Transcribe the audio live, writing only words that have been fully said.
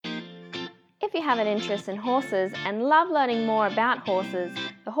If you have an interest in horses and love learning more about horses,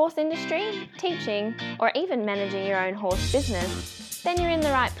 the horse industry, teaching, or even managing your own horse business, then you're in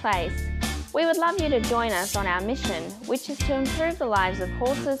the right place. We would love you to join us on our mission, which is to improve the lives of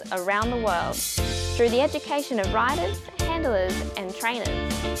horses around the world through the education of riders, handlers, and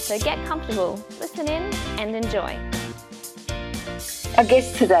trainers. So get comfortable, listen in, and enjoy. Our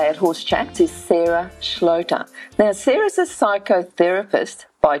guest today at Horse Chats is Sarah Schlote. Now, Sarah's a psychotherapist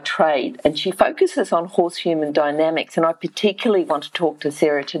by trade, and she focuses on horse-human dynamics, and I particularly want to talk to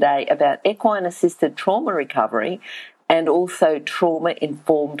Sarah today about equine-assisted trauma recovery and also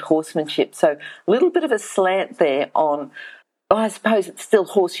trauma-informed horsemanship. So a little bit of a slant there on, I suppose it's still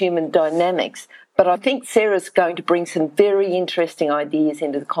horse-human dynamics, but I think Sarah's going to bring some very interesting ideas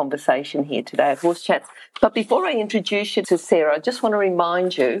into the conversation here today at Horse Chats. But before I introduce you to Sarah, I just want to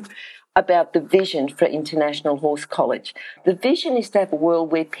remind you about the vision for International Horse College. The vision is to have a world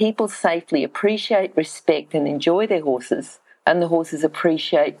where people safely appreciate, respect and enjoy their horses, and the horses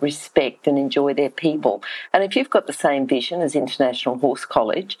appreciate, respect and enjoy their people. And if you've got the same vision as International Horse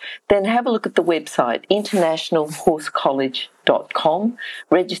College, then have a look at the website, internationalhorsecollege.com,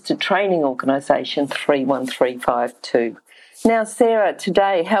 registered training organisation 31352. Now, Sarah,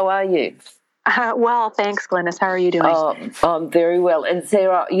 today, how are you? Well, thanks, Glenys. How are you doing? I'm very well. And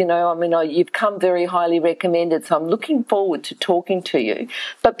Sarah, you've come very highly recommended, so I'm looking forward to talking to you.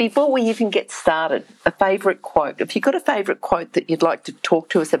 But before we even get started, a favourite quote. If you've got a favourite quote that you'd like to talk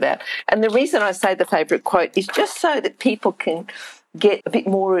to us about, and the reason I say the favourite quote is just so that people can get a bit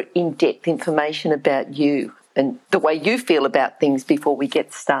more in-depth information about you and the way you feel about things before we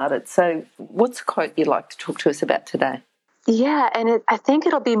get started. So what's a quote you'd like to talk to us about today? Yeah, and I think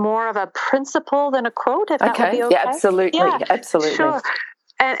it'll be more of a principle than a quote, if that would be okay. Yeah, absolutely. Yeah, absolutely. Sure.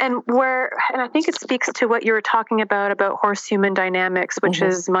 And I think it speaks to what you were talking about horse-human dynamics, which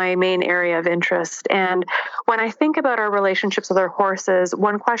is my main area of interest. And when I think about our relationships with our horses,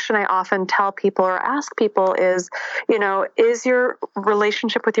 one question I often tell people or ask people is, is your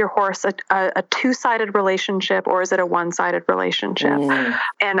relationship with your horse a two-sided relationship or is it a one-sided relationship?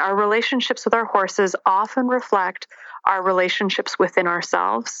 And our relationships with our horses often reflect our relationships within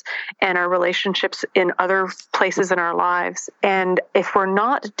ourselves and our relationships in other places in our lives. And if we're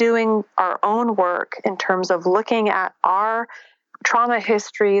not doing our own work in terms of looking at our trauma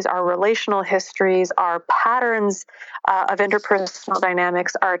histories, our relational histories, our patterns of interpersonal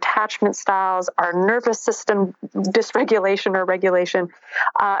dynamics, our attachment styles, our nervous system dysregulation or regulation,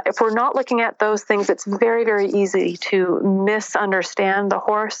 if we're not looking at those things, it's very, very easy to misunderstand the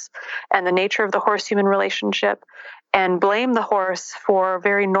horse and the nature of the horse-human relationship and blame the horse for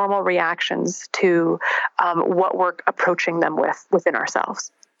very normal reactions to what we're approaching them within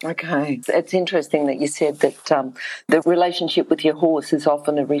ourselves. Okay. It's interesting that you said that the relationship with your horse is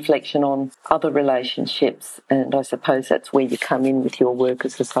often a reflection on other relationships, and I suppose that's where you come in with your work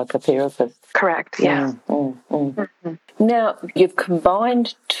as a psychotherapist. Correct, yeah. Now, you've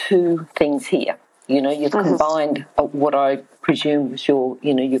combined two things here. You've combined what I presume was your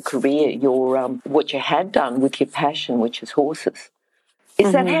career, what you had done with your passion, which is horses.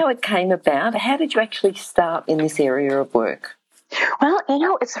 Is that how it came about? How did you actually start in this area of work? Well,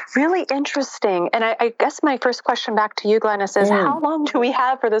 it's really interesting. And I guess my first question back to you, Glenys, is how long do we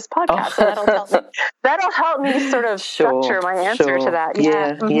have for this podcast? So that'll help me sort of structure my answer to that.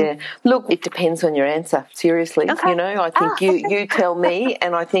 Yeah. Look, it depends on your answer. Seriously. Okay. I think you tell me,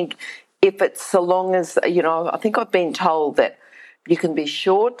 and I think if it's so long as, I think I've been told that you can be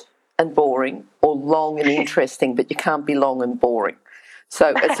short and boring or long and interesting, but you can't be long and boring.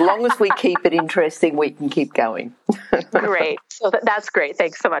 So as long as we keep it interesting, we can keep going. Great. So that's great.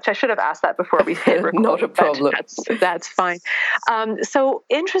 Thanks so much. I should have asked that before we hit record. Not a problem. That's fine. So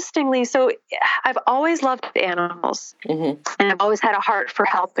interestingly, I've always loved animals and I've always had a heart for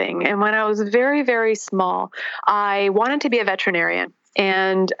helping. And when I was very, very small, I wanted to be a veterinarian.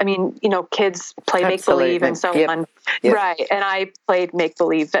 And I mean, kids play make-believe and so on. Yep. Right. And I played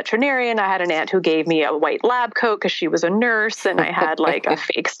make-believe veterinarian. I had an aunt who gave me a white lab coat because she was a nurse, and I had like a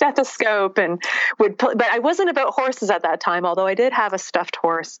fake stethoscope and but I wasn't about horses at that time, although I did have a stuffed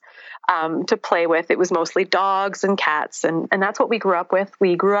horse to play with. It was mostly dogs and cats. And that's what we grew up with.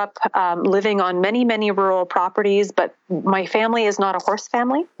 We grew up living on many, many rural properties, but my family is not a horse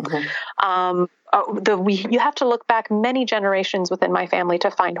family. You have to look back many generations within my family to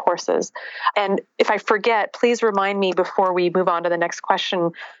find horses. And if I forget, please remind me before we move on to the next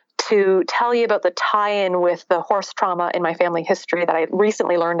question to tell you about the tie-in with the horse trauma in my family history that I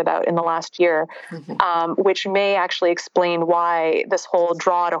recently learned about in the last year, which may actually explain why this whole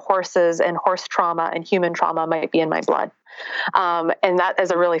draw to horses and horse trauma and human trauma might be in my blood. And that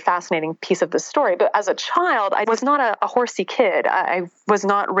is a really fascinating piece of the story. But as a child, I was not a horsey kid. I was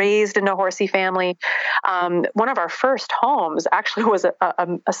not raised in a horsey family. One of our first homes actually was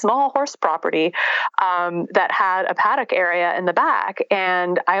a small horse property that had a paddock area in the back.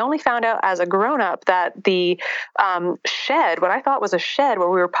 And I only found out as a grown-up that the shed, what I thought was a shed where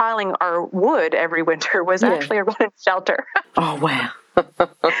we were piling our wood every winter, was actually a run-in shelter. Oh, wow.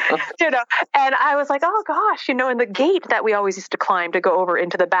 And I was like, oh gosh, and the gate that we always used to climb to go over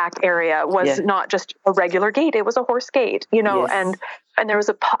into the back area was not just a regular gate. It was a horse gate, and there was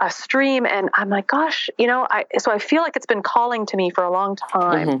a stream, and I'm like, gosh, so I feel like it's been calling to me for a long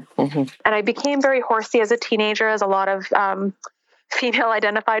time. And I became very horsey as a teenager, as a lot of female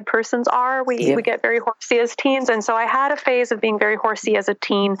identified persons are. We get very horsey as teens. And so I had a phase of being very horsey as a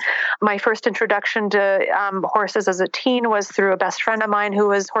teen. My first introduction to horses as a teen was through a best friend of mine who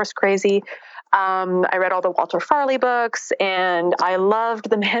was horse crazy. I read all the Walter Farley books, and I loved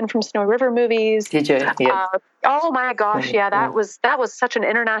the Man from Snowy River movies. Did you? Yeah. Oh my gosh. Yeah. That was such an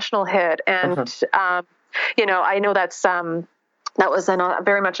international hit. And, I know that was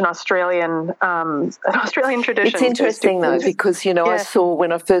very much an Australian tradition. It's interesting though, because I saw,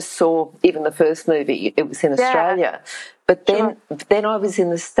 when I first saw even the first movie, it was in Australia, but then I was in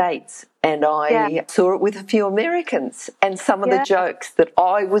the States and I saw it with a few Americans, and some of the jokes that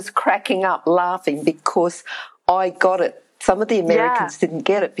I was cracking up laughing because I got it. Some of the Americans didn't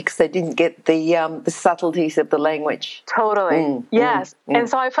get it because they didn't get the subtleties of the language. Totally. Yes. And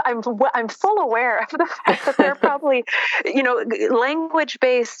so I'm full aware of the fact that there are probably,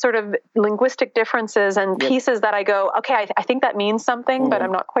 language-based sort of linguistic differences and pieces that I go, okay, I think that means something, but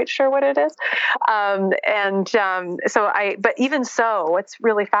I'm not quite sure what it is. But even so, what's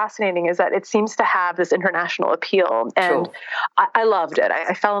really fascinating is that it seems to have this international appeal. And I loved it.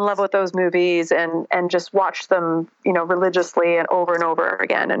 I fell in love with those movies and just watched them, religiously and over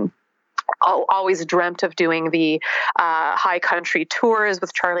again. And always dreamt of doing the high country tours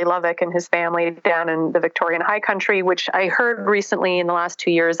with Charlie Lovick and his family down in the Victorian high country, which I heard recently in the last 2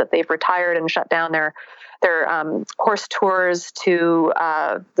 years that they've retired and shut down their horse tours to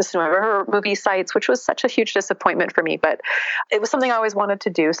the Snowy River movie sites, which was such a huge disappointment for me. But it was something I always wanted to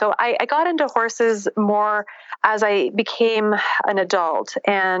do. So I got into horses more as I became an adult.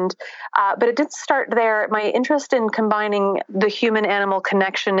 But it didn't start there. My interest in combining the human-animal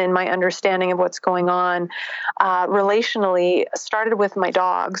connection in my understanding of what's going on relationally started with my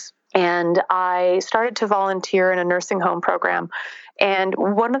dogs. And I started to volunteer in a nursing home program. And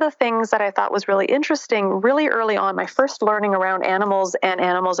one of the things that I thought was really interesting, really early on, my first learning around animals and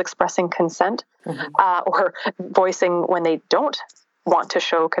animals expressing consent or voicing when they don't want to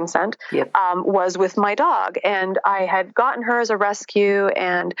show consent, was with my dog. And I had gotten her as a rescue,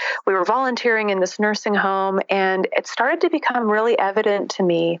 and we were volunteering in this nursing home, and it started to become really evident to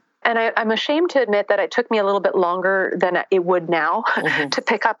me. And I'm ashamed to admit that it took me a little bit longer than it would now to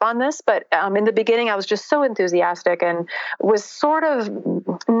pick up on this. But in the beginning, I was just so enthusiastic and was sort of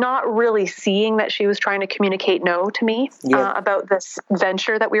not really seeing that she was trying to communicate no to me about this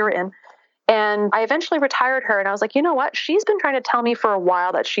venture that we were in. And I eventually retired her, and I was like, you know what? She's been trying to tell me for a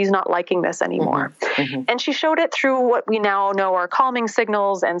while that she's not liking this anymore. And she showed it through what we now know are calming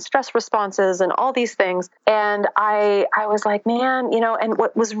signals and stress responses and all these things. And I was like, man, and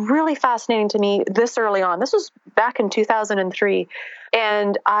what was really fascinating to me this early on, this was back in 2003,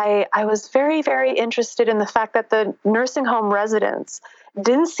 and I was very, very interested in the fact that the nursing home residents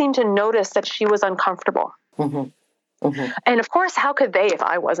didn't seem to notice that she was uncomfortable. And of course, how could they if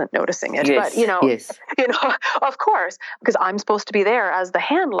I wasn't noticing it? But, of course, because I'm supposed to be there as the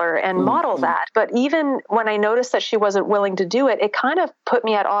handler and model that. But even when I noticed that she wasn't willing to do it, it kind of put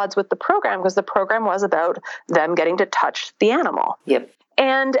me at odds with the program, because the program was about them getting to touch the animal.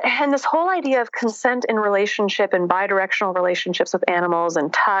 And this whole idea of consent in relationship and bidirectional relationships with animals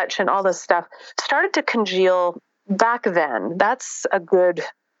and touch and all this stuff started to congeal back then. That's a good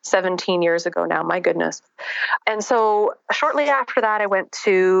 17 years ago now, my goodness. And so shortly after that, I went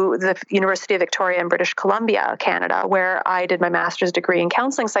to the University of Victoria in British Columbia, Canada, where I did my master's degree in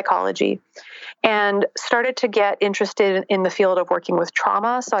counseling psychology and started to get interested in the field of working with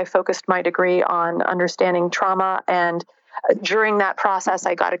trauma. So I focused my degree on understanding trauma, and during that process,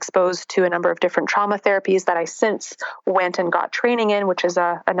 I got exposed to a number of different trauma therapies that I since went and got training in, which is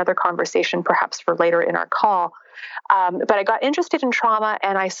another conversation perhaps for later in our call. But I got interested in trauma,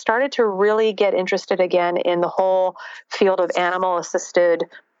 and I started to really get interested again in the whole field of animal-assisted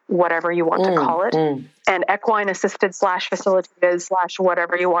whatever you want to call it, and equine assisted / facilitated /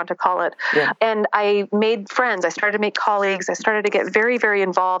 whatever you want to call it. Yeah. And I made friends. I started to make colleagues. I started to get very, very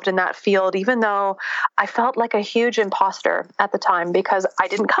involved in that field, even though I felt like a huge imposter at the time because I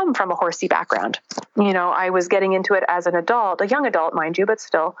didn't come from a horsey background. I was getting into it as an adult, a young adult, mind you, but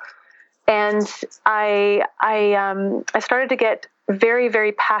still. And I started to get very,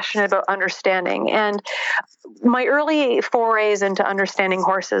 very passionate about understanding. And my early forays into understanding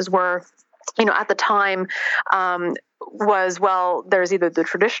horses were, at the time, there's either the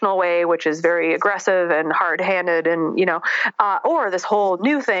traditional way, which is very aggressive and hard-handed, and or this whole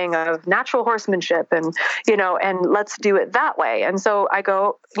new thing of natural horsemanship, and let's do it that way. And so I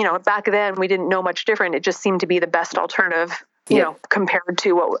go, back then we didn't know much different. It just seemed to be the best alternative, compared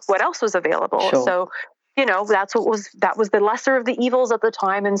to what else was available. Sure. So that was the lesser of the evils at the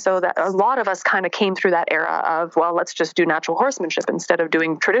time. And so that a lot of us kind of came through that era of, well, let's just do natural horsemanship instead of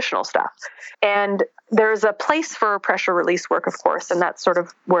doing traditional stuff. And there's a place for pressure release work, of course. And that's sort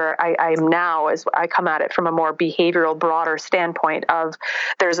of where I am now, as I come at it from a more behavioral, broader standpoint of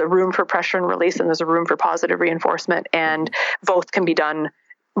there's a room for pressure and release and there's a room for positive reinforcement, and both can be done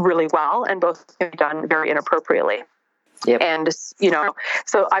really well and both can be done very inappropriately. Yep. And,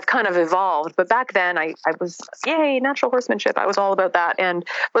 so I've kind of evolved. But back then I was, natural horsemanship. I was all about that and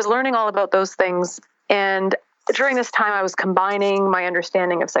was learning all about those things. And during this time, I was combining my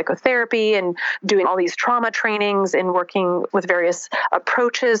understanding of psychotherapy and doing all these trauma trainings and working with various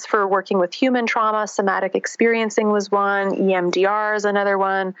approaches for working with human trauma. Somatic experiencing was one, EMDR is another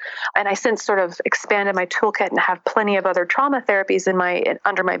one. And I since sort of expanded my toolkit and have plenty of other trauma therapies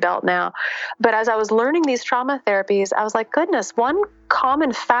under my belt now. But as I was learning these trauma therapies, I was like, goodness, one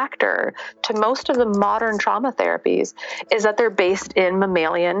common factor to most of the modern trauma therapies is that they're based in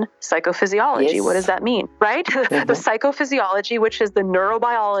mammalian psychophysiology. Yes. What does that mean, right? Mm-hmm. The psychophysiology, which is the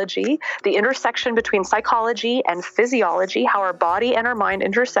neurobiology, the intersection between psychology and physiology, how our body and our mind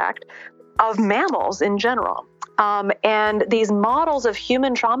intersect, of mammals in general. And these models of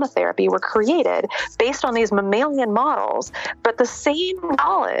human trauma therapy were created based on these mammalian models, but the same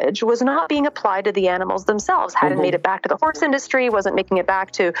knowledge was not being applied to the animals themselves, hadn't made it back to the horse industry, wasn't making it back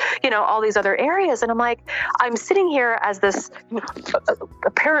to, all these other areas. And I'm like, I'm sitting here as this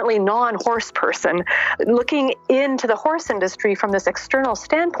apparently non-horse person looking into the horse industry from this external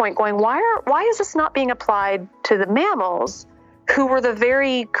standpoint going, why is this not being applied to the mammals, who were the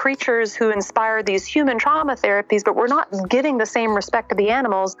very creatures who inspired these human trauma therapies, but we're not giving the same respect to the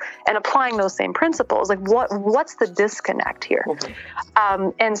animals and applying those same principles? Like, what's the disconnect here?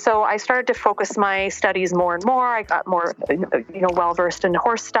 And so I started to focus my studies more and more. I got more, well-versed in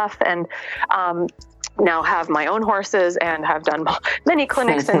horse stuff, and now have my own horses and have done many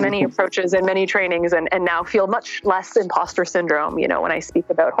clinics and many approaches and many trainings, and now feel much less imposter syndrome, when I speak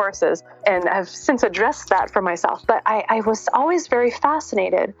about horses, and have since addressed that for myself. But I was always very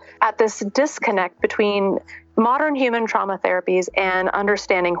fascinated at this disconnect between modern human trauma therapies and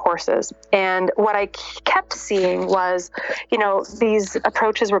understanding horses. And what I kept seeing was, these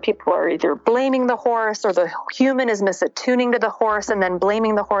approaches where people are either blaming the horse or the human is misattuning to the horse and then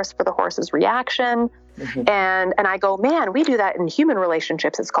blaming the horse for the horse's reaction. And I go, man, we do that in human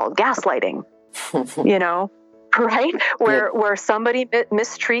relationships. It's called gaslighting, right? Where somebody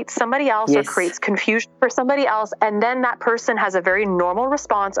mistreats somebody else or creates confusion for somebody else. And then that person has a very normal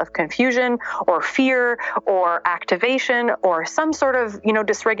response of confusion or fear or activation or some sort of,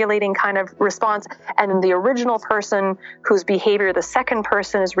 dysregulating kind of response. And then the original person whose behavior the second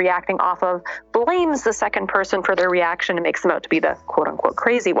person is reacting off of blames the second person for their reaction and makes them out to be the quote unquote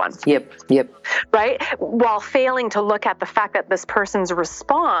crazy one. Yep. Right? While failing to look at the fact that this person's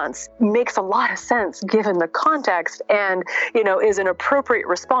response makes a lot of sense given the context and, is an appropriate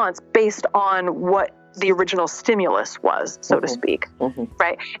response based on what the original stimulus was, so to speak.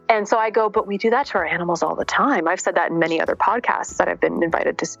 Right. And so I go, but we do that to our animals all the time. I've said that in many other podcasts that I've been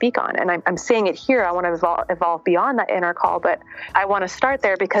invited to speak on. And I'm saying it here. I want to evolve beyond that in our call, but I want to start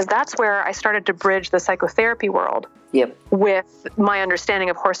there because that's where I started to bridge the psychotherapy world with my understanding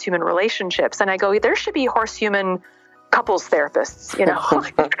of horse-human relationships. And I go, there should be horse-human couples therapists,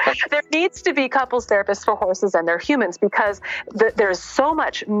 there needs to be couples therapists for horses and their humans, because there's so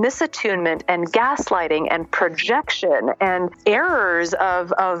much misattunement and gaslighting and projection and errors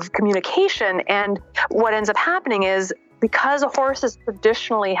of communication. And what ends up happening is, because horses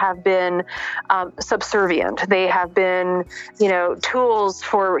traditionally have been subservient, they have been, tools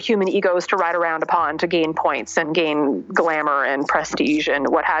for human egos to ride around upon to gain points and gain glamour and prestige and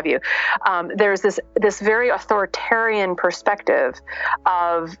what have you. There's this very authoritarian perspective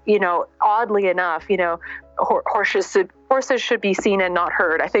of, oddly enough, horses should be seen and not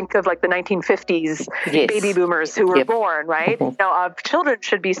heard. I think of like the 1950s baby boomers who were born, right? Children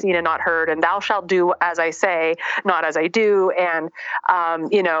should be seen and not heard, and thou shalt do as I say, not as I do, and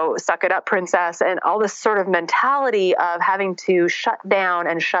suck it up, princess, and all this sort of mentality of having to shut down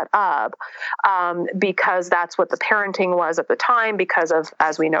and shut up because that's what the parenting was at the time, because of,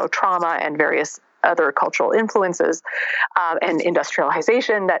 as we know, trauma and various other cultural influences and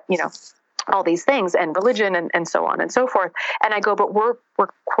industrialization that, all these things, and religion and so on and so forth. And I go, but we're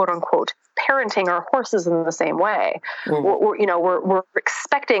quote unquote parenting our horses in the same way. We're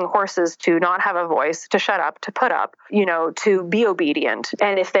expecting horses to not have a voice, to shut up, to put up, to be obedient.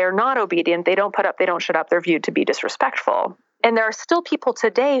 And if they're not obedient, they don't put up, they don't shut up, they're viewed to be disrespectful. And there are still people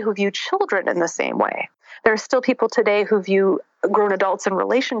today who view children in the same way. There are still people today who view grown adults and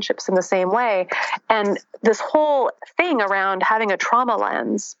relationships in the same way. And this whole thing around having a trauma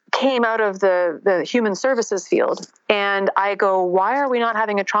lens came out of the human services field. And I go, why are we not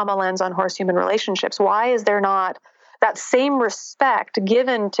having a trauma lens on horse-human relationships? Why is there not that same respect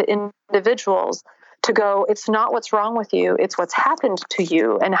given to individuals to go, it's not what's wrong with you, it's what's happened to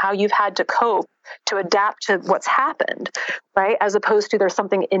you and how you've had to cope to adapt to what's happened, right? As opposed to there's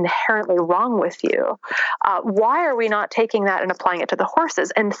something inherently wrong with you. Why are we not taking that and applying it to the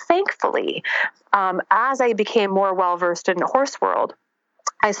horses? And thankfully, as I became more well-versed in the horse world,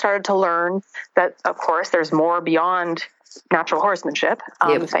 I started to learn that, of course, there's more beyond natural horsemanship,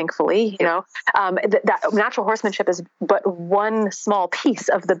 thankfully, that natural horsemanship is but one small piece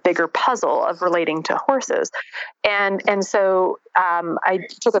of the bigger puzzle of relating to horses. And so I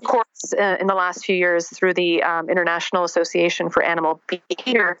took a course in the last few years through the International Association for Animal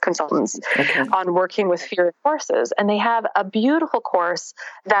Behavior Consultants on working with feared horses. And they have a beautiful course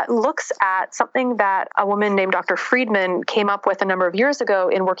that looks at something that a woman named Dr. Friedman came up with a number of years ago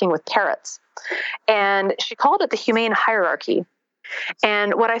in working with parrots. And she called it the humane hierarchy.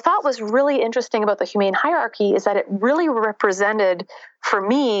 And what I thought was really interesting about the humane hierarchy is that it really represented, for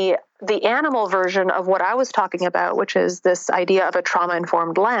me, the animal version of what I was talking about, which is this idea of a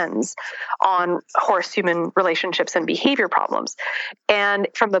trauma-informed lens on horse-human relationships and behavior problems. And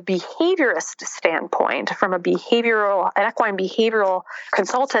from a behaviorist standpoint, from an equine behavioral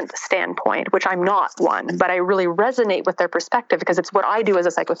consultant standpoint, which I'm not one, but I really resonate with their perspective because it's what I do as a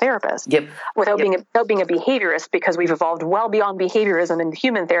psychotherapist without being a behaviorist, because we've evolved well beyond behaviorism in the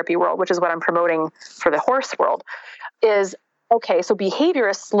human therapy world, which is what I'm promoting for the horse world, is okay, so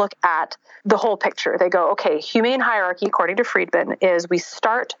behaviorists look at the whole picture. They go, okay, humane hierarchy, according to Friedman, is we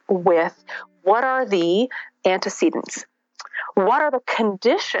start with what are the antecedents? What are the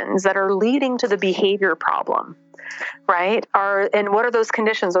conditions that are leading to the behavior problem? Right? And what are those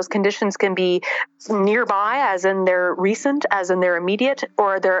conditions? Those conditions can be nearby, as in they're recent, as in they're immediate,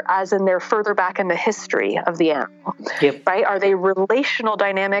 or as in they're further back in the history of the animal. Right? Are they relational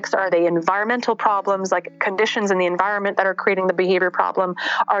dynamics? Are they environmental problems, like conditions in the environment that are creating the behavior problem?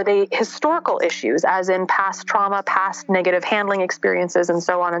 Are they historical issues, as in past trauma, past negative handling experiences, and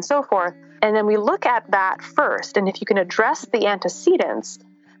so on and so forth? And then we look at that first. And if you can address the antecedents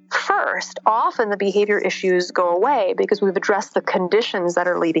first, often the behavior issues go away because we've addressed the conditions that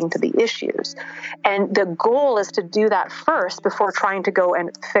are leading to the issues. And the goal is to do that first before trying to go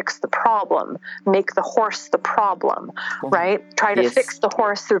and fix the problem, make the horse the problem, right? Try to fix the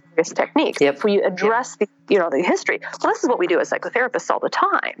horse through various techniques. If we address the history, well, this is what we do as psychotherapists all the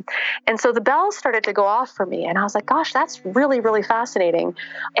time. And so the bells started to go off for me, and I was like, gosh, that's really, really fascinating.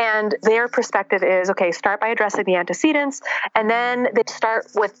 And their perspective is, okay, start by addressing the antecedents, and then they start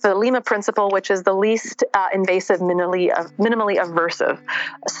with the Lima principle, which is the least invasive, minimally aversive.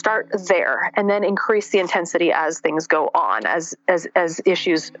 Start there, and then increase the intensity as things go on, as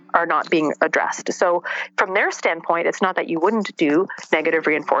issues are not being addressed. So from their standpoint, it's not that you wouldn't do negative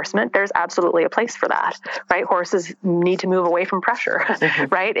reinforcement. There's absolutely a place for that, right? Horses need to move away from pressure,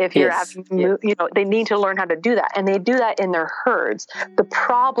 right? If you're having, they need to learn how to do that, and they do that in their herds. The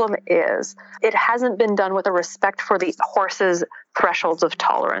problem is it hasn't been done with a respect for the horse's thresholds of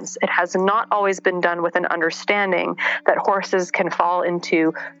tolerance. It has not always been done with an understanding that horses can fall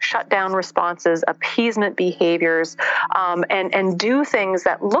into shutdown responses, appeasement behaviors, and do things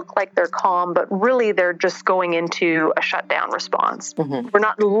that look like they're calm, but really they're just going into a shutdown response. We're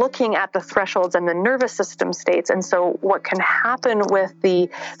not looking at the thresholds and the nervous system states. And so what can happen with the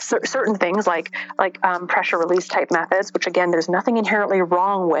certain things like pressure release type methods, which again, there's nothing inherently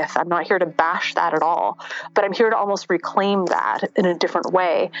wrong with. I'm not here to bash that at all, but I'm here to almost reclaim that that in a different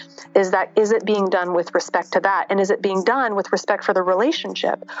way, is it being done with respect to that? And is it being done with respect for the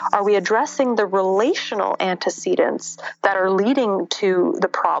relationship? Are we addressing the relational antecedents that are leading to the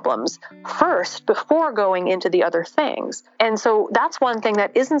problems first before going into the other things? And so that's one thing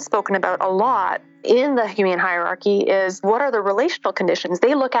that isn't spoken about a lot in the humane hierarchy is what are the relational conditions?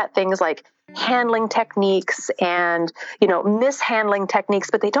 They look at things like handling techniques and, mishandling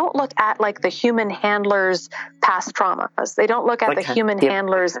techniques, but they don't look at like the human handler's past traumas. They don't look at the human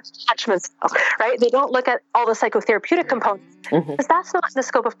handler's attachment styles, right? They don't look at all the psychotherapeutic components because that's not the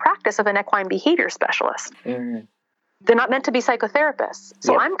scope of practice of an equine behavior specialist. They're not meant to be psychotherapists.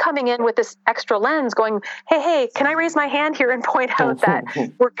 So I'm coming in with this extra lens going, hey, can I raise my hand here and point out that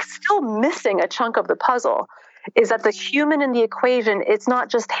we're still missing a chunk of the puzzle? Is that the human in the equation, it's not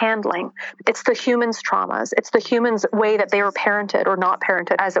just handling. It's the human's traumas. It's the human's way that they were parented or not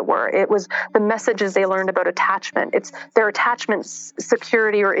parented, as it were. It was the messages they learned about attachment. It's their attachment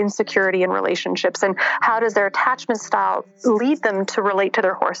security or insecurity in relationships. And how does their attachment style lead them to relate to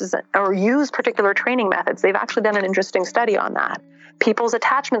their horses or use particular training methods? They've actually done an interesting study on that. People's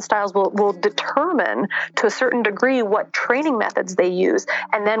attachment styles will determine to a certain degree what training methods they use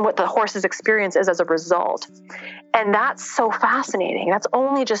and then what the horse's experience is as a result. And that's so fascinating. That's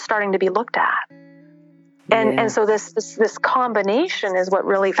only just starting to be looked at. And so this combination is what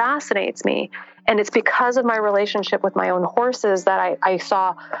really fascinates me. And it's because of my relationship with my own horses that I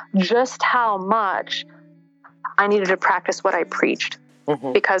saw just how much I needed to practice what I preached.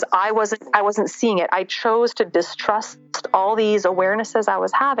 Because I wasn't seeing it. I chose to distrust all these awarenesses I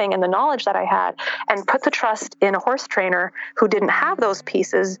was having and the knowledge that I had and put the trust in a horse trainer who didn't have those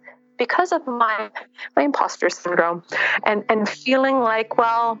pieces because of my imposter syndrome and feeling like,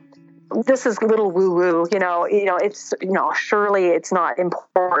 well, this is little woo-woo, it's, surely it's not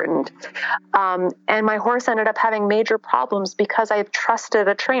important. And my horse ended up having major problems because I trusted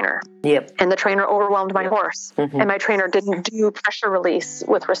a trainer. And the trainer overwhelmed my horse. And my trainer didn't do pressure release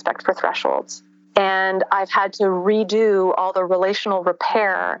with respect for thresholds. And I've had to redo all the relational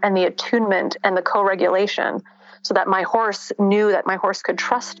repair and the attunement and the co-regulation so that my horse knew that my horse could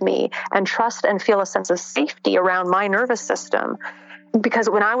trust me and trust and feel a sense of safety around my nervous system. Because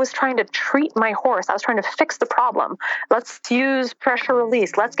when I was trying to treat my horse, I was trying to fix the problem. Let's use pressure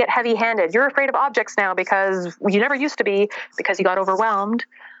release. Let's get heavy-handed. You're afraid of objects now because you never used to be because you got overwhelmed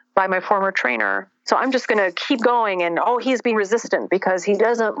by my former trainer. So I'm just going to keep going. And, he's being resistant because he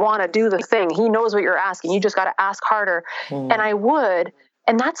doesn't want to do the thing. He knows what you're asking. You just got to ask harder. And I would.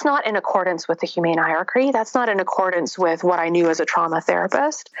 And that's not in accordance with the humane hierarchy. That's not in accordance with what I knew as a trauma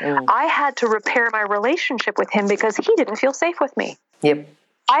therapist. I had to repair my relationship with him because he didn't feel safe with me.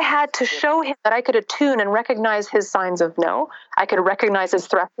 I had to show him that I could attune and recognize his signs of no. I could recognize his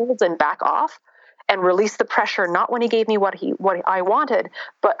thresholds and back off and release the pressure, not when he gave me what I wanted,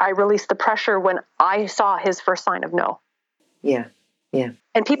 but I released the pressure when I saw his first sign of no.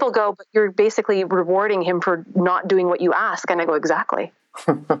 And people go, but you're basically rewarding him for not doing what you ask. And I go, exactly.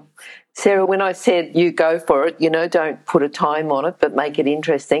 Sarah, when I said you go for it, don't put a time on it, but make it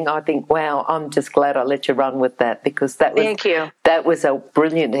interesting, I think, wow, I'm just glad I let you run with that because Thank you. That was a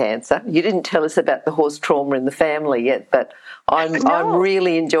brilliant answer. You didn't tell us about the horse trauma in the family yet, but I'm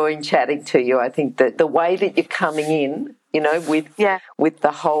really enjoying chatting to you. I think that the way that you're coming in, with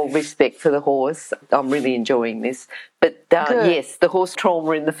the whole respect for the horse, I'm really enjoying this. But yes, the horse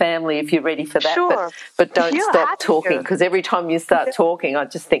trauma in the family, if you're ready for that. Sure. But don't stop talking because every time you start talking, I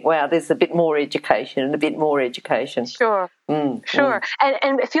just think, wow, there's a bit more education and a bit more education. Sure. Sure.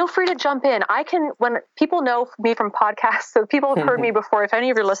 And feel free to jump in. When people know me from podcasts, so people have heard me before, if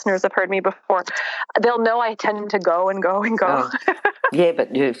any of your listeners have heard me before, they'll know I tend to go and go and go. Yeah,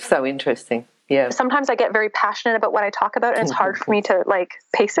 but you're so interesting. Yeah. Sometimes I get very passionate about what I talk about, and it's hard for me to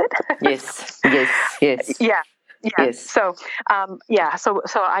pace it. Yes. Yeah. Yes. So,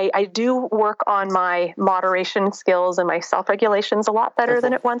 So I do work on my moderation skills and my self-regulations a lot better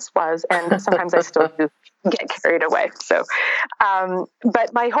than it once was, and sometimes I still do get carried away. So,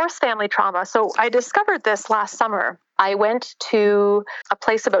 but my horse family trauma. So I discovered this last summer. I went to a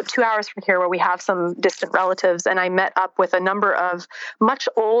place about 2 hours from here where we have some distant relatives, and I met up with a number of much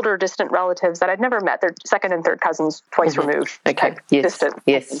older distant relatives that I'd never met. They're second and third cousins, twice removed. Okay. Yes. Distant.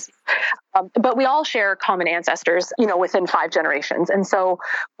 Yes. But we all share common ancestors, within 5 generations. And so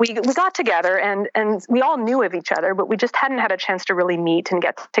we got together and we all knew of each other, but we just hadn't had a chance to really meet and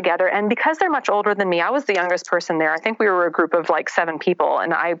get together. And because they're much older than me, I was the youngest person there. I think we were a group of 7 people,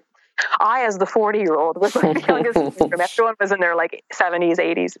 and I I, as the 40-year-old, was like the youngest in the room. Everyone was in their like 70s,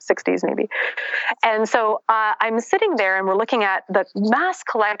 80s, 60s maybe. And so I'm sitting there and we're looking at the mass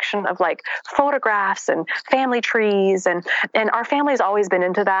collection of like photographs and family trees. And our family's always been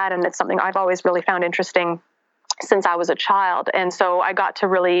into that. And it's something I've always really found interesting since I was a child. And so I got to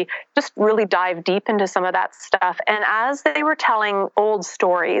really dive deep into some of that stuff. And as they were telling old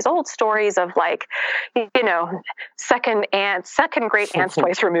stories of like, second great aunts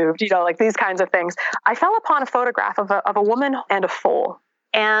twice removed, like these kinds of things, I fell upon a photograph of a woman and a foal.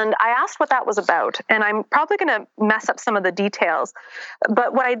 And I asked what that was about. And I'm probably going to mess up some of the details.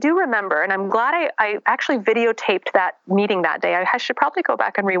 But what I do remember, and I'm glad I actually videotaped that meeting that day. I should probably go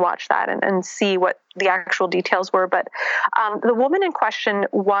back and rewatch that and see what the actual details were. But the woman in question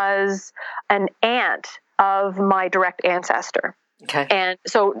was an aunt of my direct ancestor. Okay. And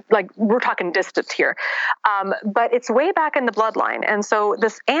so, like, we're talking distance here. But it's way back in the bloodline. And so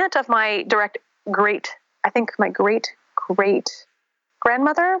this aunt of my great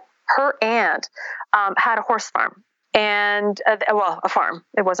grandmother, her aunt had a horse farm and a farm.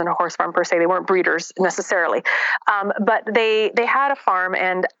 It wasn't a horse farm per se. They weren't breeders necessarily. But they had a farm,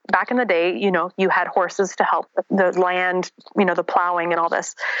 and back in the day, you had horses to help the land, the plowing and all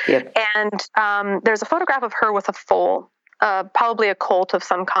this. Yep. And there's a photograph of her with a foal. Probably a colt of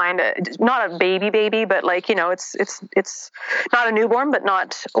some kind, not a baby, but like, it's not a newborn, but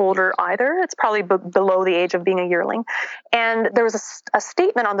not older either. It's probably below the age of being a yearling. And there was a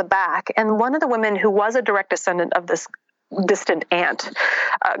statement on the back, and one of the women who was a direct descendant of this distant aunt,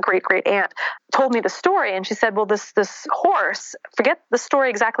 great aunt, told me the story. And she said, well, this horse, forget the story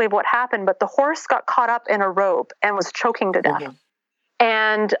exactly of what happened, but the horse got caught up in a rope and was choking to death. Mm-hmm.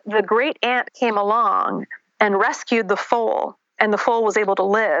 And the great aunt came along and rescued the foal, and the foal was able to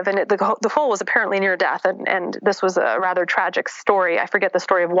live. And the foal was apparently near death, and this was a rather tragic story. I forget the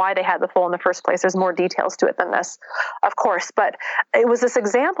story of why they had the foal in the first place. There's more details to it than this, of course. But it was this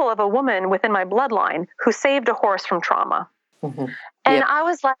example of a woman within my bloodline who saved a horse from trauma. Mm-hmm. And yep. I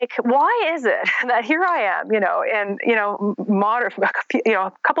was like, why is it that here I am, modern,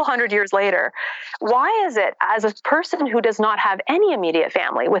 a couple hundred years later, why is it as a person who does not have any immediate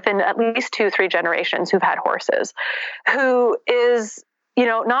family within at least 2-3 generations who've had horses, who is,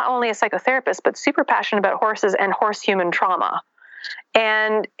 not only a psychotherapist, but super passionate about horses and horse human trauma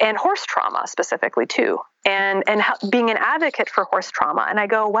and horse trauma specifically too, and being an advocate for horse trauma. And I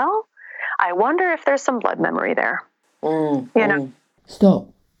go, well, I wonder if there's some blood memory there. Stop.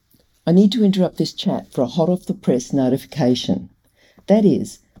 I need to interrupt this chat for a hot off the press notification. That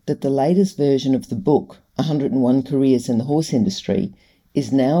is, that the latest version of the book, 101 Careers in the Horse Industry,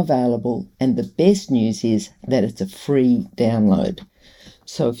 is now available, and the best news is that it's a free download.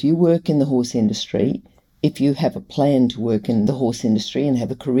 So if you work in the horse industry, if you have a plan to work in the horse industry and have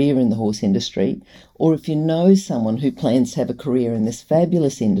a career in the horse industry, or if you know someone who plans to have a career in this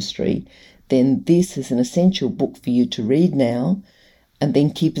fabulous industry, then this is an essential book for you to read now and then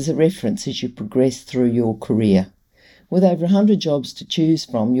keep as a reference as you progress through your career. With over 100 jobs to choose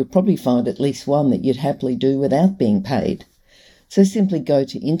from, you'll probably find at least one that you'd happily do without being paid. So simply go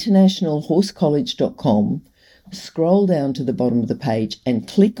to internationalhorsecollege.com, scroll down to the bottom of the page and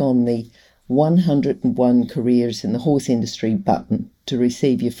click on the 101 Careers in the Horse Industry button to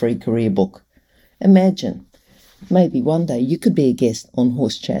receive your free career book. Imagine, maybe one day you could be a guest on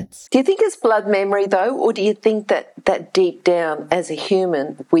Horse Chats. Do you think it's blood memory, though, or do you think that deep down as a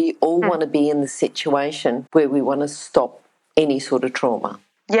human we all want to be in the situation where we want to stop any sort of trauma?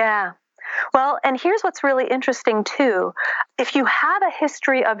 Yeah. Well, and here's what's really interesting, too. If you have a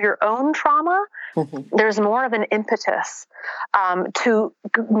history of your own trauma, there's more of an impetus to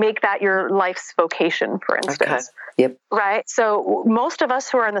make that your life's vocation, for instance. Okay. Yep. Right? So most of us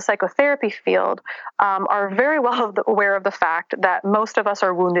who are in the psychotherapy field are very well aware of the fact that most of us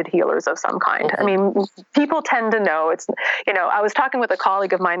are wounded healers of some kind. Mm-hmm. I mean, people tend to know. It's, I was talking with a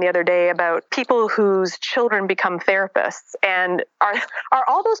colleague of mine the other day about people whose children become therapists, and are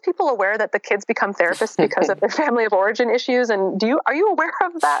all those people aware that the kids become therapists because of their family of origin issues? And are you aware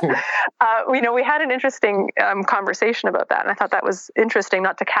of that? We had an interesting conversation about that, and I thought that was interesting,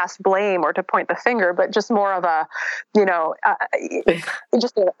 not to cast blame or to point the finger, but just more of a,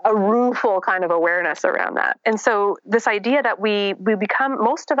 just a rueful kind of awareness around that. And so this idea that we become,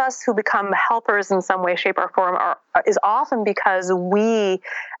 most of us who become helpers in some way, shape, or form is often because we,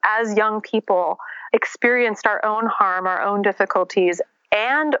 as young people, experienced our own harm, our own difficulties,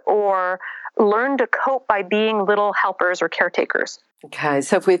 and or learn to cope by being little helpers or caretakers. Okay,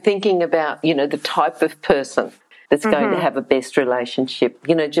 so if we're thinking about, the type of person that's going to have a best relationship,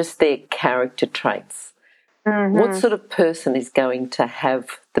 just their character traits, What sort of person is going to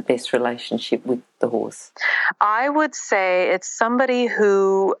have the best relationship with the horse? I would say it's somebody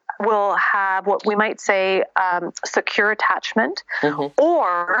who will have what we might say secure attachment,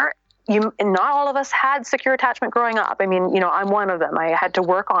 or not all of us had secure attachment growing up. I mean, I'm one of them. I had to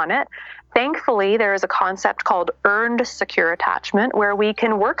work on it. Thankfully, there is a concept called earned secure attachment where we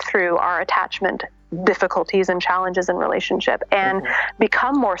can work through our attachment difficulties and challenges in relationship and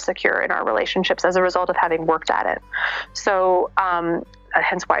become more secure in our relationships as a result of having worked at it. So,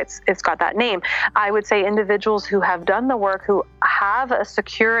 hence why it's got that name. I would say individuals who have done the work, who have a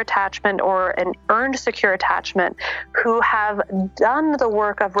secure attachment or an earned secure attachment, who have done the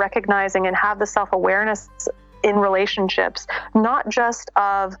work of recognizing and have the self-awareness in relationships, not just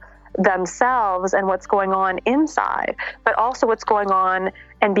of themselves and what's going on inside, but also what's going on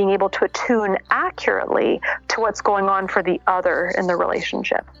and being able to attune accurately to what's going on for the other in the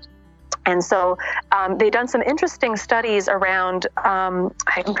relationship. And so they've done some interesting studies around, I'm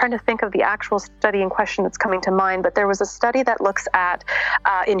trying to think of the actual study in question that's coming to mind, but there was a study that looks at,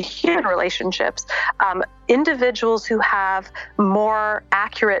 in human relationships, individuals who have more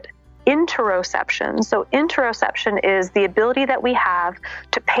accurate interoception. So interoception is the ability that we have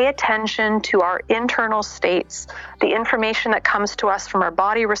to pay attention to our internal states, the information that comes to us from our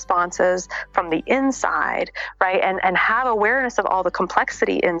body responses from the inside, right? And have awareness of all the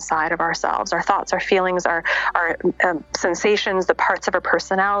complexity inside of ourselves, our thoughts, our feelings, our sensations, the parts of our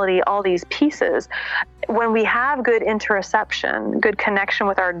personality, all these pieces. When we have good interoception, good connection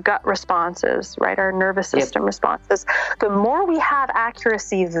with our gut responses, right, our nervous system responses, the more we have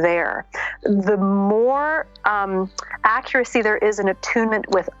accuracy there, the more accuracy there is in attunement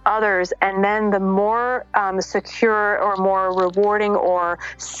with others, and then the more secure or more rewarding or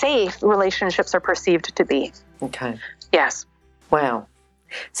safe relationships are perceived to be. Okay. Yes. Wow.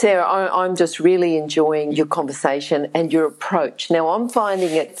 Sarah, I'm just really enjoying your conversation and your approach. Now, I'm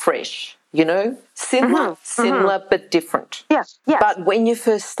finding it fresh, similar but different. Yes. But when you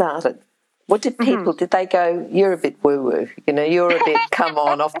first started, what did people, did they go, you're a bit woo-woo, you're a bit come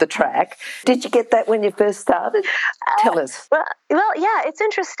on off the track? Did you get that when you first started? Tell us. Well, yeah, it's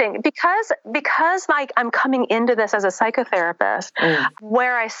interesting because I'm coming into this as a psychotherapist,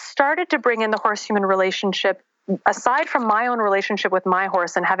 where I started to bring in the horse-human relationship, aside from my own relationship with my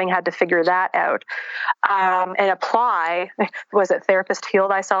horse and having had to figure that out and apply, was it therapist heal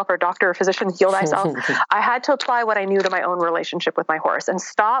thyself or doctor or physician heal thyself? I had to apply what I knew to my own relationship with my horse and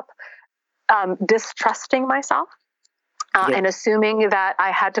stop distrusting myself. And assuming that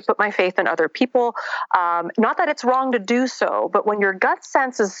I had to put my faith in other people. Not that it's wrong to do so, but when your gut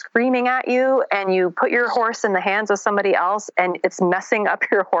sense is screaming at you and you put your horse in the hands of somebody else and it's messing up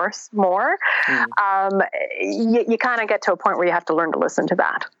your horse more, you kind of get to a point where you have to learn to listen to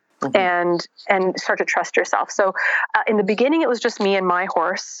that. And start to trust yourself. So in the beginning, it was just me and my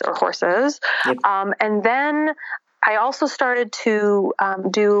horse or horses. And then I also started to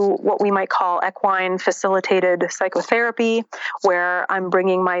do what we might call equine facilitated psychotherapy, where I'm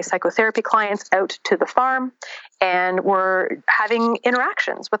bringing my psychotherapy clients out to the farm and we're having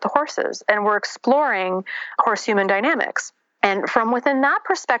interactions with the horses and we're exploring horse-human dynamics. And from within that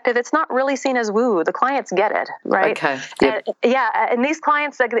perspective, it's not really seen as woo. The clients get it, right? Okay. And these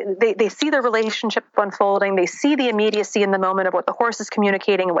clients, like they see the relationship unfolding. They see the immediacy in the moment of what the horse is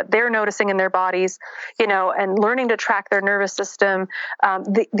communicating and what they're noticing in their bodies, and learning to track their nervous system.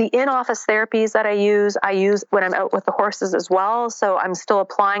 The in-office therapies that I use when I'm out with the horses as well. So I'm still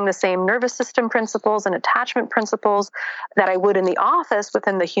applying the same nervous system principles and attachment principles that I would in the office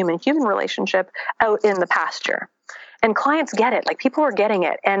within the human-human relationship out in the pasture. And clients get it, like people are getting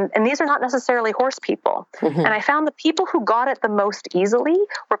it. And these are not necessarily horse people. And I found the people who got it the most easily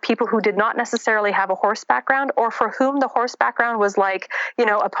were people who did not necessarily have a horse background or for whom the horse background was like,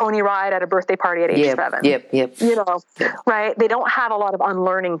 a pony ride at a birthday party at age 7. Right? They don't have a lot of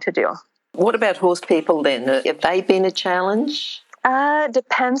unlearning to do. What about horse people then? Have they been a challenge?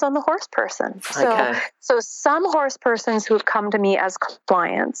 Depends on the horse person. So some horse persons who have come to me as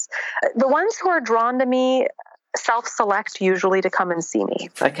clients, the ones who are drawn to me self-select usually to come and see me.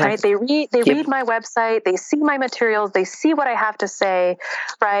 Right? They read my website, they see my materials, they see what I have to say,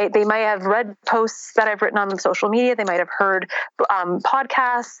 right? They might have read posts that I've written on social media, they might have heard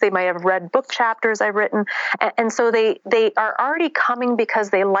podcasts, they might have read book chapters I've written, and so they are already coming because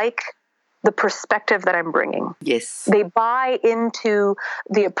they like the perspective that I'm bringing. Yes. They buy into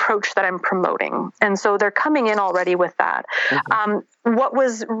the approach that I'm promoting, and so they're coming in already with that. What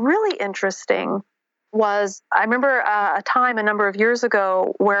was really interesting was I remember a time a number of years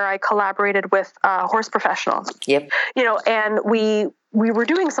ago where I collaborated with a horse professional. And we we were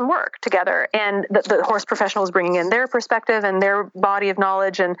doing some work together, and the horse professional was bringing in their perspective and their body of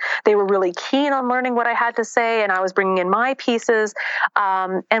knowledge, and they were really keen on learning what I had to say, and I was bringing in my pieces.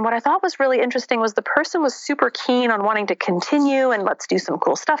 And what I thought was really interesting was the person was super keen on wanting to continue and let's do some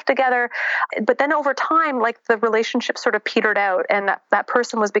cool stuff together. But then over time, like the relationship sort of petered out, and that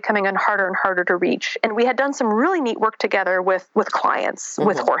person was becoming harder and harder to reach. And we had done some really neat work together with clients,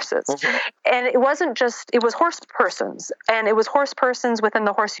 with horses. And it wasn't just, it was horse persons, and it was horse persons within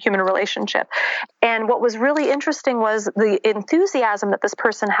the horse-human relationship. And what was really interesting was the enthusiasm that this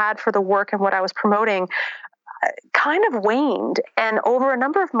person had for the work and what I was promoting kind of waned. And over a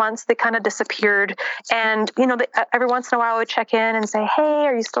number of months, they kind of disappeared. And, every once in a while I would check in and say, hey,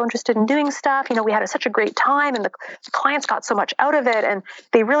 are you still interested in doing stuff? We had such a great time, and the clients got so much out of it. And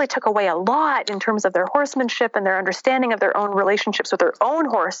they really took away a lot in terms of their horsemanship and their understanding of their own relationships with their own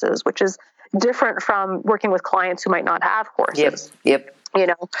horses, which is different from working with clients who might not have horses. Yep. So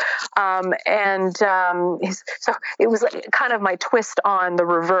it was like kind of my twist on the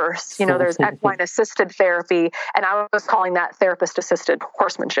reverse. There's equine assisted therapy, and I was calling that therapist assisted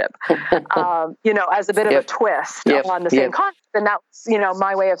horsemanship, as a bit of a twist on the same concept. And that was,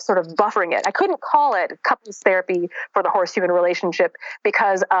 my way of sort of buffering it. I couldn't call it couples therapy for the horse-human relationship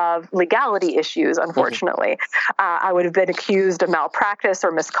because of legality issues, unfortunately. I would have been accused of malpractice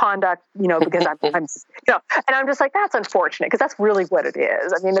or misconduct, because I'm and I'm just like, that's unfortunate, because that's really what it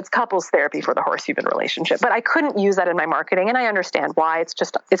is. I mean, it's couples therapy for the horse-human relationship, but I couldn't use that in my marketing, and I understand why. It's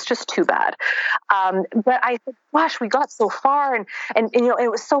just too bad. But I thought, gosh, we got so far, and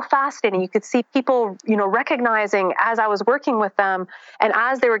it was so fascinating. You could see people, recognizing as I was working with them, and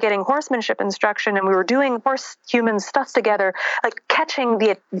as they were getting horsemanship instruction, and we were doing horse-human stuff together, like catching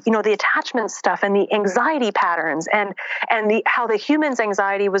the attachment stuff and the anxiety patterns, and how the human's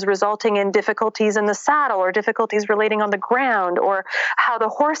anxiety was resulting in difficulties in the saddle or difficulties relating on the ground, or how the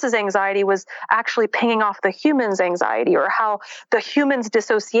horse's anxiety was actually pinging off the human's anxiety, or how the human's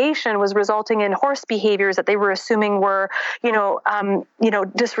dissociation was resulting in horse behaviors that they were assuming were,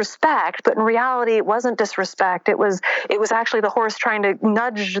 disrespect, but in reality it wasn't disrespect. It was actually the horse trying to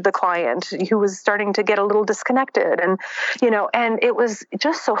nudge the client who was starting to get a little disconnected, and it was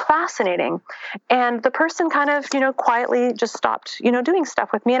just so fascinating. And the person kind of, quietly just stopped, doing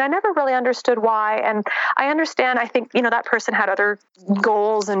stuff with me, and I never really understood why. And I think, that person had other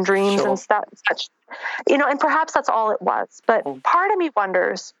goals and dreams and stuff, such, and perhaps that's all it was. But part of me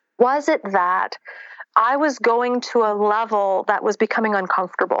wonders, was it that I was going to a level that was becoming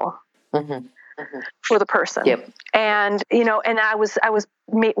uncomfortable for the person? And, and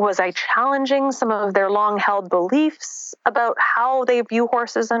was I challenging some of their long held beliefs about how they view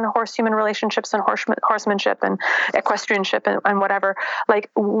horses and horse-human relationships and horsemanship and equestrianship and whatever? Like,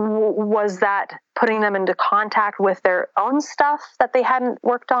 was that putting them into contact with their own stuff that they hadn't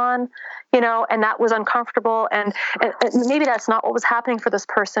worked on, and that was uncomfortable. And maybe that's not what was happening for this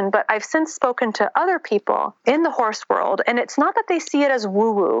person, but I've since spoken to other people in the horse world, and it's not that they see it as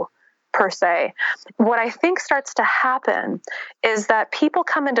woo-woo per se. What I think starts to happen is that people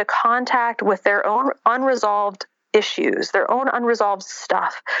come into contact with their own unresolved issues, their own unresolved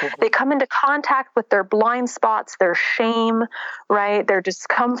stuff. They come into contact with their blind spots, their shame, right, their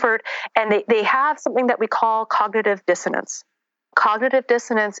discomfort, and they have something that we call cognitive dissonance. Cognitive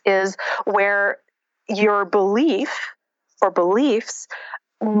dissonance is where your belief or beliefs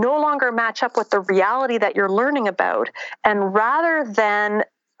no longer match up with the reality that you're learning about, and rather than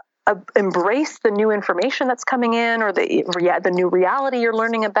embrace the new information that's coming in, or the new reality you're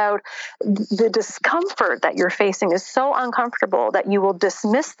learning about, the discomfort that you're facing is so uncomfortable that you will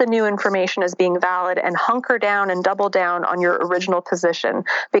dismiss the new information as being valid and hunker down and double down on your original position,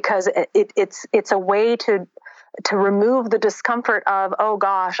 because it's a way to remove the discomfort of, oh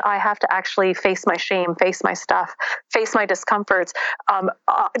gosh, I have to actually face my shame, face my stuff, face my discomforts,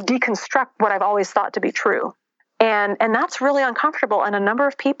 deconstruct what I've always thought to be true. And that's really uncomfortable. And a number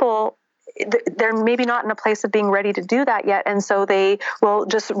of people, they're maybe not in a place of being ready to do that yet. And so they will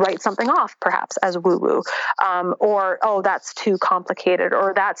just write something off perhaps as woo-woo, or, oh, that's too complicated,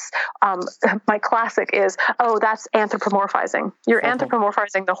 or that's, my classic is, oh, that's anthropomorphizing. You're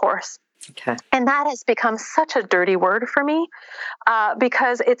anthropomorphizing the horse. Okay. And that has become such a dirty word for me,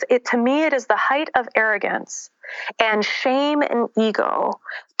 because to me, it is the height of arrogance and shame and ego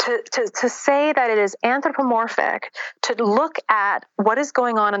to say that it is anthropomorphic to look at what is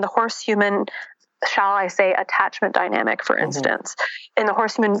going on in the horse-human shall I say, attachment dynamic, for instance, in the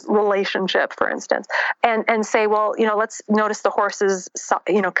horse-human relationship, for instance, and say, well, let's notice the horse's,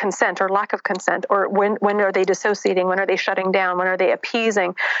 consent or lack of consent, or when are they dissociating? When are they shutting down? When are they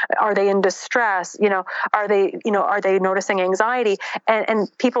appeasing? Are they in distress? Are they noticing anxiety? And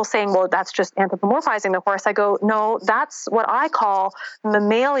people saying, well, that's just anthropomorphizing the horse. I go, no, that's what I call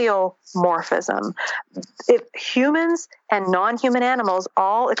mammalial morphism. If humans and non-human animals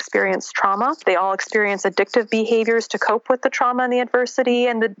all experience trauma, they all experience addictive behaviors to cope with the trauma and the adversity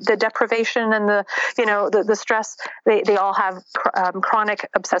and the deprivation and the stress. They all have chronic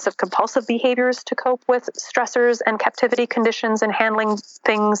obsessive compulsive behaviors to cope with stressors and captivity conditions and handling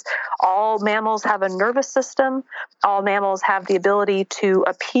things. All mammals have a nervous system. All mammals have the ability to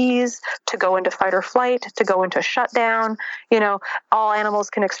appease, to go into fight or flight, to go into shutdown. All animals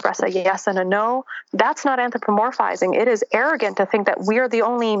can express a yes and a no. That's not anthropomorphizing. It is arrogant to think that we are the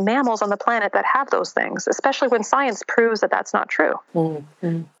only mammals on the planet that have those things, especially when science proves that that's not true.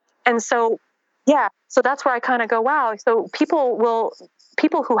 Mm-hmm. And so, so that's where I kind of go, wow. So people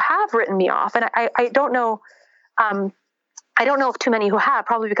who have written me off, and I don't know, I don't know if too many who have,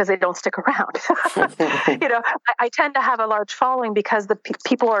 probably because they don't stick around. I tend to have a large following because the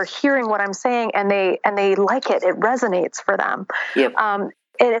people are hearing what I'm saying and they like it. It resonates for them. Yep.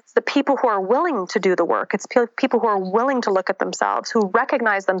 And it's the people who are willing to do the work. It's people who are willing to look at themselves, who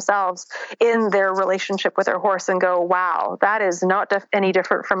recognize themselves in their relationship with their horse and go, wow, that is not any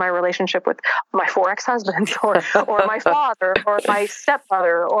different from my relationship with my 4 ex-husbands or my father or my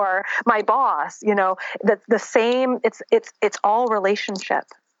stepmother or my boss. The same, it's all relationship.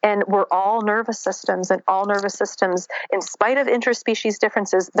 And we're all nervous systems, and all nervous systems, in spite of interspecies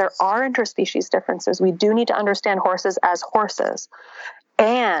differences, there are interspecies differences. We do need to understand horses as horses.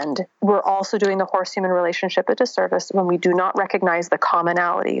 And we're also doing the horse-human relationship a disservice when we do not recognize the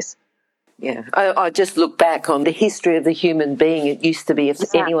commonalities. Yeah, I just look back on the history of the human being. It used to be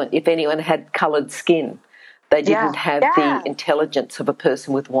if anyone had coloured skin, they didn't have the intelligence of a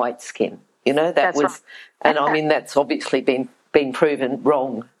person with white skin. That's was, right. And I mean that's obviously been proven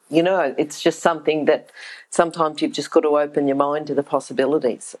wrong. It's just something that sometimes you've just got to open your mind to the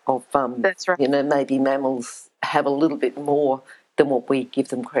possibilities of. That's right. Maybe mammals have a little bit more than what we give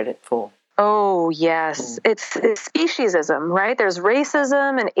them credit for. Oh, yes. It's speciesism, right? There's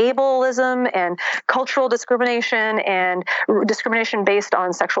racism and ableism and cultural discrimination and discrimination based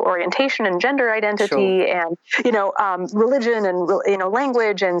on sexual orientation and gender identity and, religion and,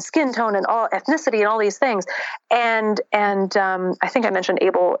 language and skin tone and all ethnicity and all these things. And I think I mentioned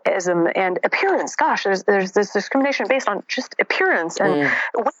ableism and appearance. Gosh, there's this discrimination based on just appearance and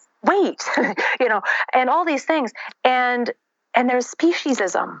weight, and all these things. And there's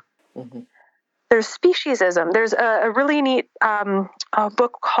speciesism. Mm-hmm. There's speciesism. There's a really neat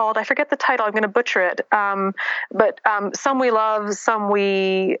book called, I forget the title, I'm going to butcher it, but Some We Love, Some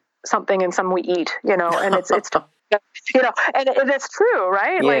We Something, and Some We Eat, and it's and it's true,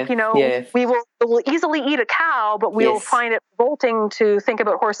 right? Yeah, we will easily eat a cow, but we will find it revolting to think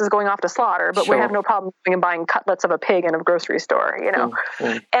about horses going off to slaughter, but we have no problem going and buying cutlets of a pig in a grocery store, And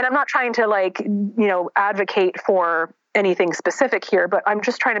I'm not trying to advocate for anything specific here, but I'm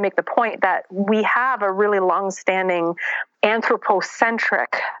just trying to make the point that we have a really long-standing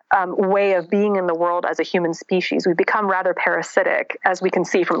anthropocentric way of being in the world as a human species. We've become rather parasitic, as we can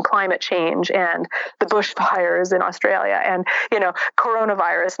see from climate change and the bushfires in Australia and,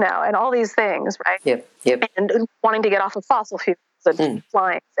 coronavirus now and all these things, right? Yep. And wanting to get off of fossil fuels and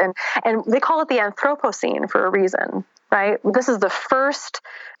flying. And they call it the Anthropocene for a reason. Right. This is the first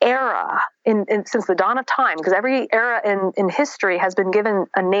era since the dawn of time, because every era in history has been given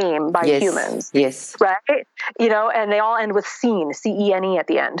a name by humans. Yes. Right. And they all end with scene, CENE at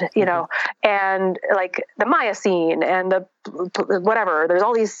the end, and like the Miocene and the whatever. There's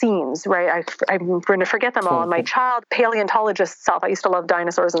all these scenes, right? I'm going to forget them all. And my child paleontologist self, I used to love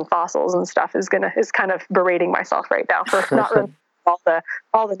dinosaurs and fossils and stuff, is kind of berating myself right now for not remembering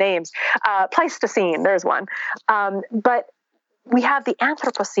all the names. Pleistocene, there's one. But we have the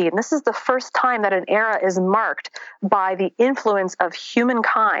Anthropocene. This is the first time that an era is marked by the influence of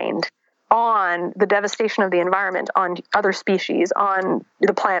humankind on the devastation of the environment, on other species, on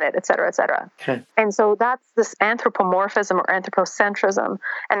the planet, et cetera, et cetera. Okay. And so that's this anthropomorphism or anthropocentrism.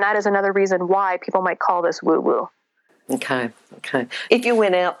 And that is another reason why people might call this woo-woo. Okay. If you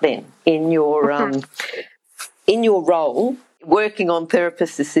went out then in your role, working on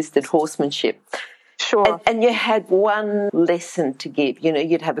therapist-assisted horsemanship. Sure. And you had one lesson to give.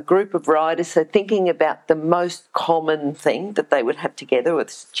 You'd have a group of riders, so thinking about the most common thing that they would have together,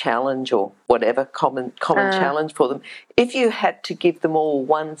 with challenge or whatever, common challenge for them. If you had to give them all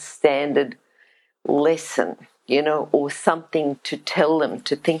one standard lesson, or something to tell them,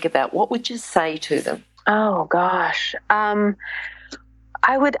 to think about, what would you say to them? Oh gosh.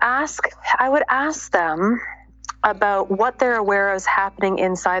 I would ask them about what they're aware of is happening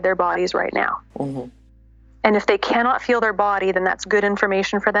inside their bodies right now. Mm-hmm. And if they cannot feel their body, then that's good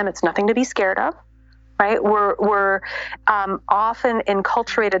information for them. It's nothing to be scared of, right? We're often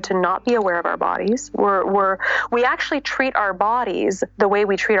enculturated to not be aware of our bodies. We actually treat our bodies the way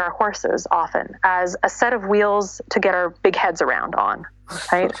we treat our horses often, as a set of wheels to get our big heads around on,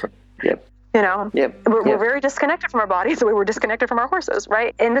 right? Yep. We're very disconnected from our bodies the way we're disconnected from our horses,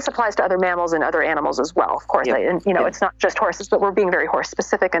 right? And this applies to other mammals and other animals as well, of course. It's not just horses, but we're being very horse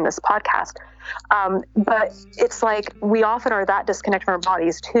specific in this podcast. But it's like we often are that disconnected from our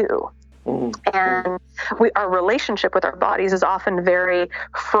bodies too. Mm-hmm. And our relationship with our bodies is often very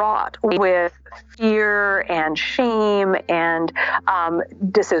fraught with fear and shame and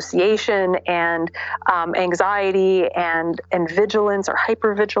dissociation and anxiety and vigilance or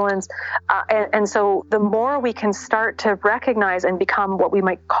hypervigilance. And so the more we can start to recognize and become what we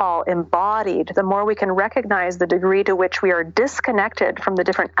might call embodied, the more we can recognize the degree to which we are disconnected from the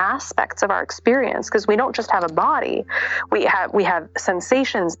different aspects of our experience, because we don't just have a body. We have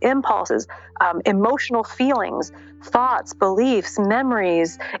sensations, impulses, emotional feelings, thoughts, beliefs,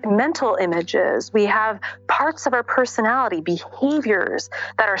 memories, mental images. We have parts of our personality, behaviors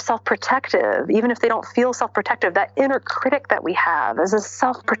that are self-protective, even if they don't feel self-protective. That inner critic that we have is a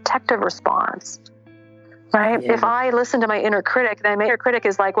self-protective response, right? Yeah. If I listen to my inner critic, then my inner critic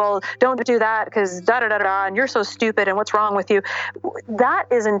is like, well, don't do that because da-da-da-da, and you're so stupid, and what's wrong with you? That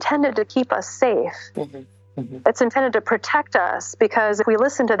is intended to keep us safe. Mm-hmm. Mm-hmm. It's intended to protect us, because if we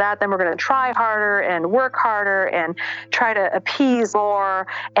listen to that, then we're going to try harder and work harder and try to appease more.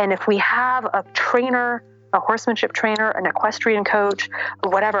 And if we have a trainer, a horsemanship trainer, an equestrian coach,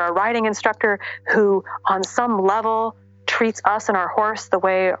 whatever, a riding instructor who on some level treats us and our horse the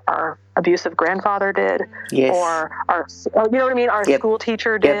way our abusive grandfather did, yes, or our, you know what I mean, our school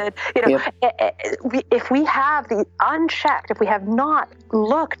teacher did. If we have the unchecked, if we have not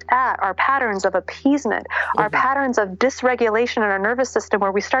looked at our patterns of appeasement, our patterns of dysregulation in our nervous system,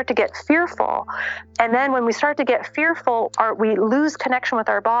 where we start to get fearful, and then when we start to get fearful, we lose connection with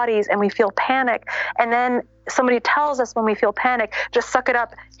our bodies and we feel panic, and then somebody tells us when we feel panic, just suck it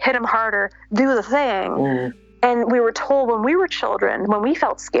up, hit them harder, do the thing. And we were told when we were children, when we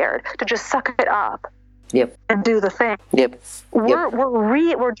felt scared, to just suck it up and do the thing.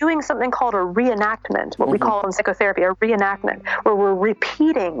 We're doing something called a reenactment, what we call in psychotherapy, a reenactment, where we're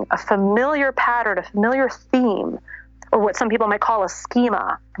repeating a familiar pattern, a familiar theme, or what some people might call a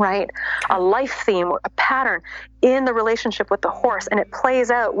schema, right? A life theme or a pattern in the relationship with the horse. And it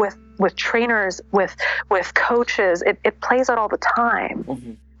plays out with trainers, with coaches. It plays out all the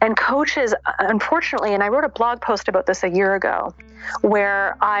time. And coaches, unfortunately, and I wrote a blog post about this a year ago,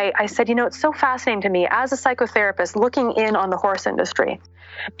 where I said, it's so fascinating to me as a psychotherapist looking in on the horse industry.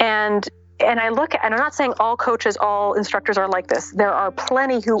 And I look at, and I'm not saying all coaches, all instructors are like this. There are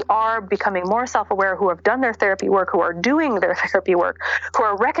plenty who are becoming more self-aware, who have done their therapy work, who are doing their therapy work, who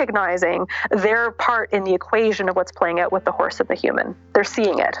are recognizing their part in the equation of what's playing out with the horse and the human. They're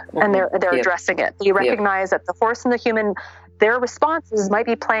seeing it and they're addressing it. They recognize that the horse and the human, their responses might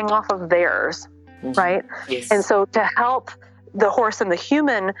be playing off of theirs, right? Yes. And so to help the horse and the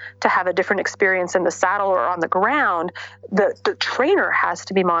human to have a different experience in the saddle or on the ground, the trainer has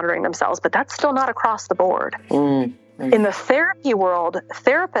to be monitoring themselves, but that's still not across the board. In the therapy world,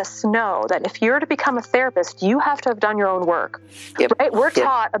 therapists know that if you're to become a therapist, you have to have done your own work, right? We're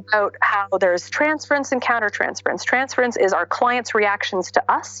taught about how there's transference and countertransference. Transference is our clients' reactions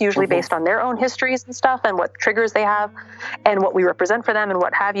to us, usually based on their own histories and stuff and what triggers they have and what we represent for them and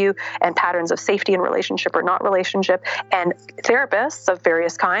what have you, and patterns of safety in relationship or not relationship. And therapists of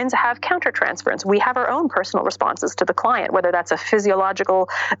various kinds have countertransference. We have our own personal responses to the client, whether that's a physiological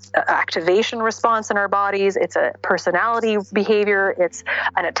activation response in our bodies, it's a personality behavior, it's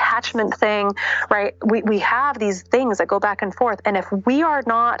an attachment thing, right? We have these things that go back and forth. And if we are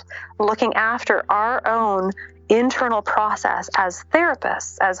not looking after our own internal process as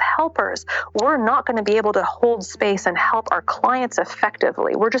therapists, as helpers, we're not going to be able to hold space and help our clients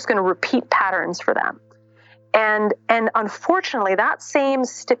effectively. We're just going to repeat patterns for them. And unfortunately, that same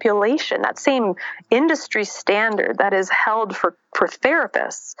stipulation, that same industry standard that is held for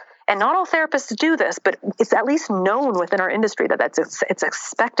therapists, and not all therapists do this, but it's at least known within our industry that it's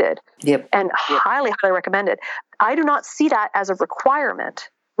expected and highly, highly recommended. I do not see that as a requirement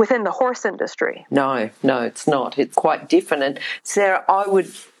within the horse industry. No, it's not. It's quite different. And Sarah, I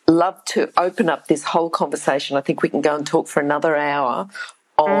would love to open up this whole conversation. I think we can go and talk for another hour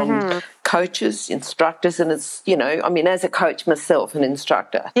on coaches, instructors, and it's, as a coach myself, an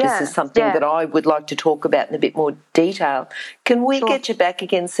instructor, this is something that I would like to talk about in a bit more detail. Can we get you back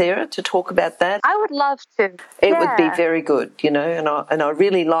again, Sarah, to talk about that? I would love to. It would be very good, and I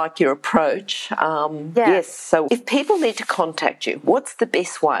really like your approach. Yes, so if people need to contact you, what's the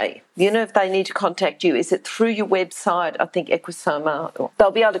best way? If they need to contact you, is it through your website? I think Equisoma,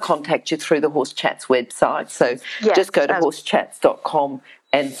 they'll be able to contact you through the Horse Chats website. So just go to horsechats.com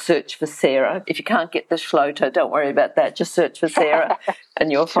and search for Sarah. If you can't get the Schlote, don't worry about that. Just search for Sarah and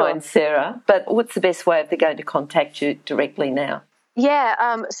you'll find Sarah. But what's the best way if they're going to contact you directly now?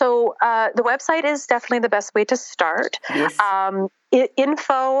 Yeah, so the website is definitely the best way to start. Yes.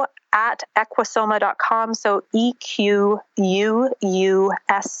 Info at equisoma.com, so EQUUSOMA,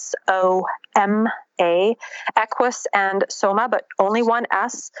 Equus and Soma, but only one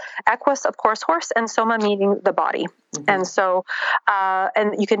S. Equus, of course, horse, and Soma meaning the body. Mm-hmm. And so,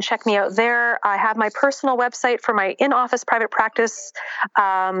 and you can check me out there. I have my personal website for my in-office private practice,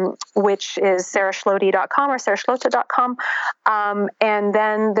 which is sarahschlote.com or sarahschlote.com. And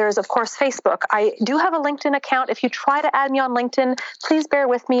then there's, of course, Facebook. I do have a LinkedIn account. If you try to add me on LinkedIn, please bear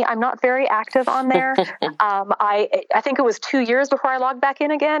with me. I'm not very active on there. I think it was 2 years before I logged back in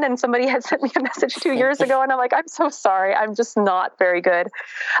again, and somebody had sent me a message 2 years ago, and I'm like, I'm so sorry. I'm just not very good.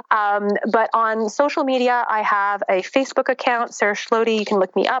 But on social media, I have a Facebook account, Sarah Schlote. You can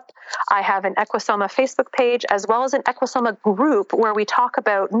look me up. I have an Equisoma Facebook page, as well as an Equisoma group where we talk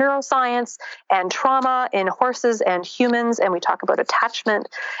about neuroscience and trauma in horses and humans, and we talk about attachment,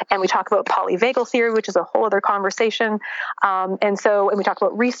 and we talk about polyvagal theory, which is a whole other conversation. And we talk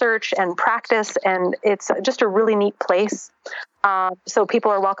about research and practice, and it's just a really neat place. So people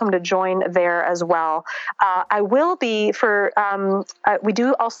are welcome to join there as well. I will be we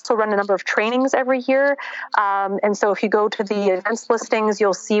do also run a number of trainings every year. And so if you go to the events listings,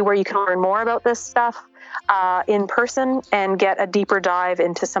 you'll see where you can learn more about this stuff in person and get a deeper dive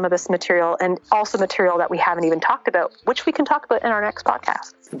into some of this material, and also material that we haven't even talked about, which we can talk about in our next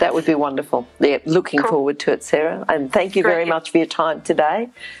podcast. That would be wonderful. Yeah, looking forward to it, Sarah. And thank you very much for your time today.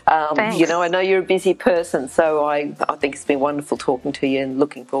 Thanks. I know you're a busy person, so I think it's been wonderful talking to you and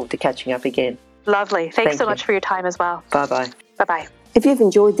looking forward to catching up again. Lovely. Thanks so much for your time as well. Bye-bye. Bye-bye. If you've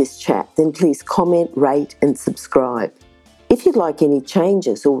enjoyed this chat, then please comment, rate and subscribe. If you'd like any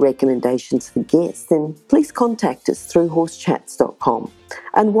changes or recommendations for guests, then please contact us through horsechats.com.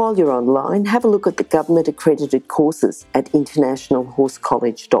 And while you're online, have a look at the government-accredited courses at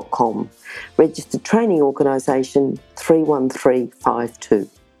internationalhorsecollege.com. Registered Training Organisation 31352.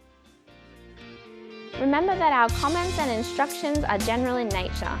 Remember that our comments and instructions are general in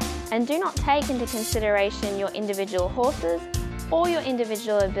nature and do not take into consideration your individual horses or your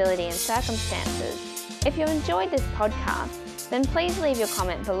individual ability and circumstances. If you enjoyed this podcast, then please leave your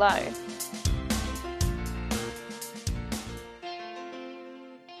comment below.